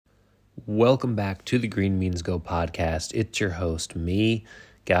Welcome back to the Green Means Go podcast. It's your host, me.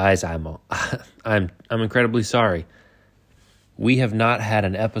 Guys, I'm incredibly sorry. We have not had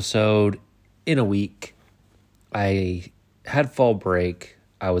an episode in a week. I had fall break.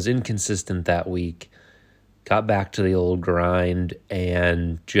 I was inconsistent that week. Got back to the old grind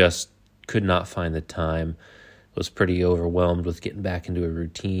and just could not find the time. Was pretty overwhelmed with getting back into a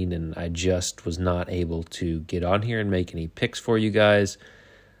routine, and I just was not able to get on here and make any picks for you guys,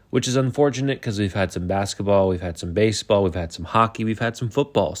 which is unfortunate because we've had some basketball, we've had some baseball, we've had some hockey, we've had some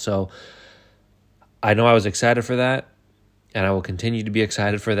football. So I know I was excited for that, and I will continue to be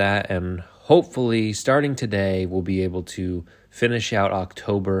excited for that. And hopefully, starting today, we'll be able to finish out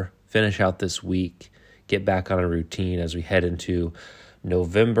October, finish out this week, get back on a routine as we head into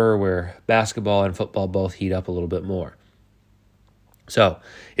November, where basketball and football both heat up a little bit more. So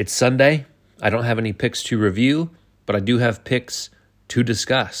it's Sunday. I don't have any picks to review, but I do have picks to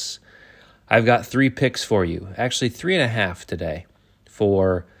discuss. I've got 3 picks for you, actually 3.5 today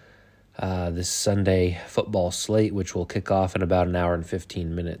for this Sunday football slate, which will kick off in about an hour and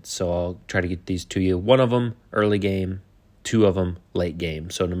 15 minutes. So I'll try to get these to you. 1 of them early game, 2 of them late game.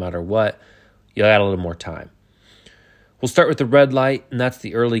 So no matter what, you'll add a little more time. We'll start with the red light, and that's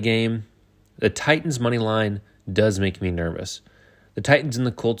the early game. The Titans' money line does make me nervous. The Titans and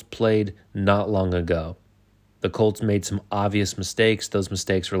the Colts played not long ago. The Colts made some obvious mistakes. Those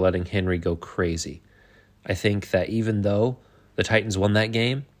mistakes were letting Henry go crazy. I think that even though the Titans won that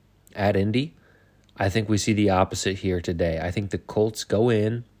game at Indy, I think we see the opposite here today. I think the Colts go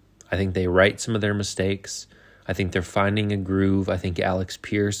in. I think they right some of their mistakes. I think they're finding a groove. I think Alex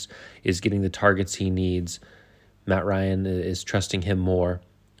Pierce is getting the targets he needs. Matt Ryan is trusting him more.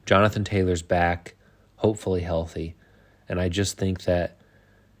 Jonathan Taylor's back, hopefully healthy. And I just think that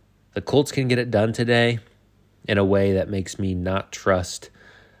the Colts can get it done today in a way that makes me not trust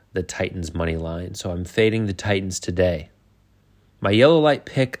the Titans' money line. So I'm fading the Titans today. My yellow light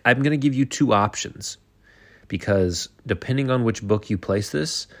pick, I'm going to give you 2 options because depending on which book you place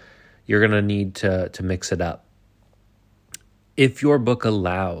this, you're going to need to mix it up. If your book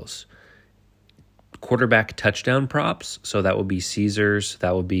allows quarterback touchdown props, so that would be Caesars,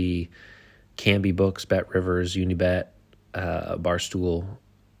 that would be Canby Books, Bet Rivers, Unibet, Barstool,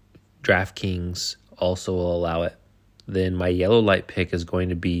 DraftKings also will allow it. Then my yellow light pick is going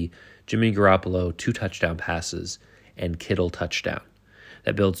to be Jimmy Garoppolo, 2 touchdown passes, and Kittle touchdown.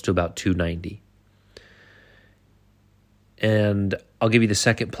 That builds to about 290. And I'll give you the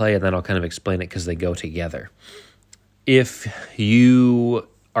second play, and then I'll kind of explain it because they go together. If you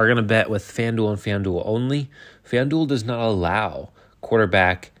are going to bet with FanDuel and FanDuel only, FanDuel does not allow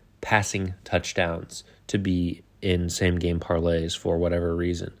quarterback passing touchdowns to be in same-game parlays for whatever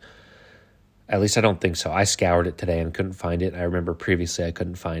reason. At least I don't think so. I scoured it today and couldn't find it. I remember previously I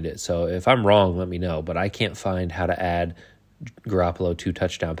couldn't find it. So if I'm wrong, let me know. But I can't find how to add Garoppolo 2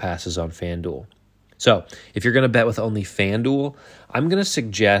 touchdown passes on FanDuel. So if you're going to bet with only FanDuel, I'm going to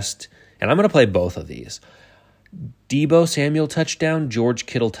suggest, and I'm going to play both of these, Deebo Samuel touchdown, George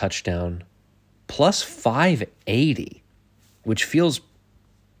Kittle touchdown, plus 580, which feels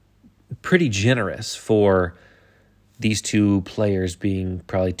pretty generous for these 2 players being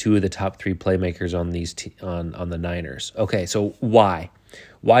probably 2 of the top 3 playmakers on these on the Niners. Okay, so why?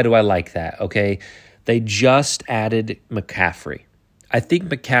 Why do I like that? Okay, they just added McCaffrey. I think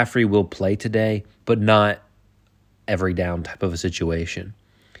McCaffrey will play today, but not every down type of a situation.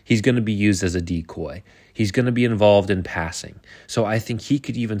 He's going to be used as a decoy. He's going to be involved in passing. So I think he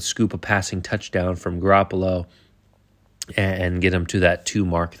could even scoop a passing touchdown from Garoppolo and get him to that 2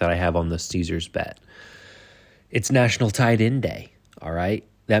 mark that I have on the Caesars bet. It's National Tight End Day, all right?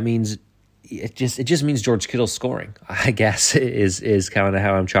 That means it just means George Kittle scoring, I guess, is kind of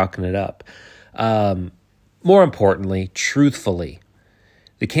how I'm chalking it up. More importantly, truthfully,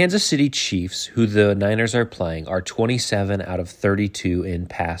 the Kansas City Chiefs, who the Niners are playing, are 27 out of 32 in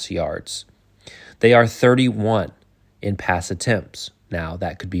pass yards. They are 31 in pass attempts. Now,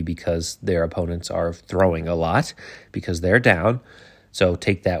 that could be because their opponents are throwing a lot because they're down. So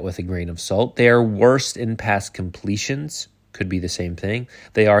take that with a grain of salt. They are worst in pass completions. Could be the same thing.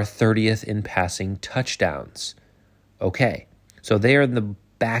 They are 30th in passing touchdowns. Okay, so they are in the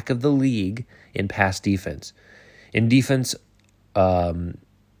back of the league in pass defense. In defense,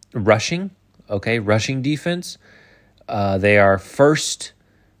 rushing defense, they are first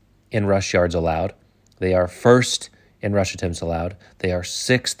in rush yards allowed. They are first in rush attempts allowed. They are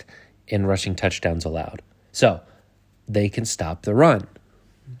 6th in rushing touchdowns allowed. So they can stop the run.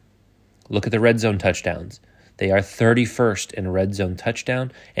 Look at the red zone touchdowns. They are 31st in red zone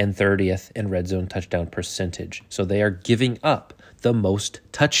touchdown and 30th in red zone touchdown percentage. So they are giving up the most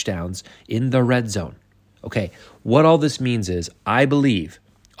touchdowns in the red zone. Okay, what all this means is I believe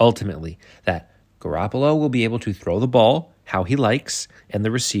ultimately that Garoppolo will be able to throw the ball how he likes, and the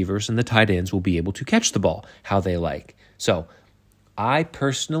receivers and the tight ends will be able to catch the ball how they like. So I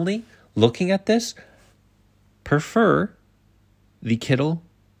personally, looking at this, prefer the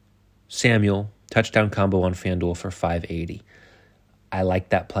Kittle-Samuel touchdown combo on FanDuel for $580. I like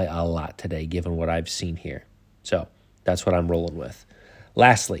that play a lot today, given what I've seen here. So that's what I'm rolling with.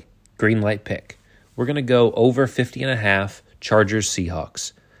 Lastly, green light pick. We're going to go over 50.5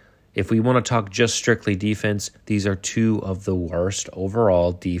 Chargers-Seahawks. If we want to talk just strictly defense, these are two of the worst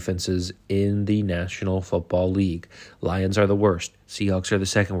overall defenses in the National Football League. Lions are the worst. Seahawks are the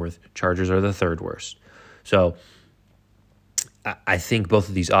second worst. Chargers are the third worst. So I think both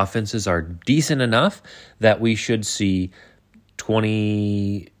of these offenses are decent enough that we should see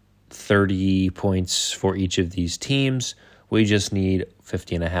 20, 30 points for each of these teams. We just need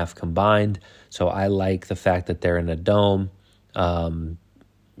 50.5 combined. So I like the fact that they're in a dome.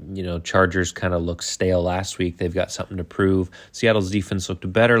 Chargers kind of looked stale last week. They've got something to prove. Seattle's defense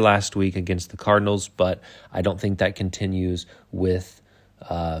looked better last week against the Cardinals, but I don't think that continues with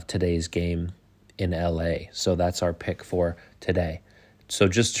today's game in LA. So that's our pick for today. So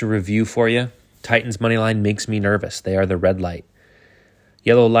just to review for you, Titans money line makes me nervous. They are the red light.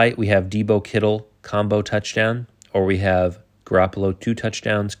 Yellow light, we have Debo Kittle combo touchdown, or we have Garoppolo 2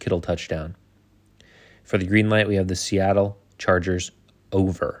 touchdowns, Kittle touchdown. For the green light, we have the Seattle Chargers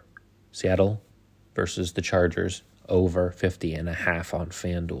over. Seattle versus the Chargers over 50.5 on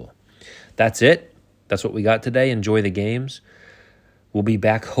FanDuel. That's it. That's what we got today. Enjoy the games. We'll be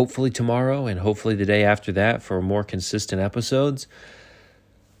back hopefully tomorrow and hopefully the day after that for more consistent episodes.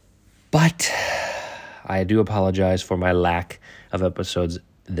 But I do apologize for my lack of episodes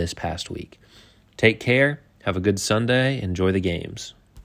this past week. Take care. Have a good Sunday. Enjoy the games.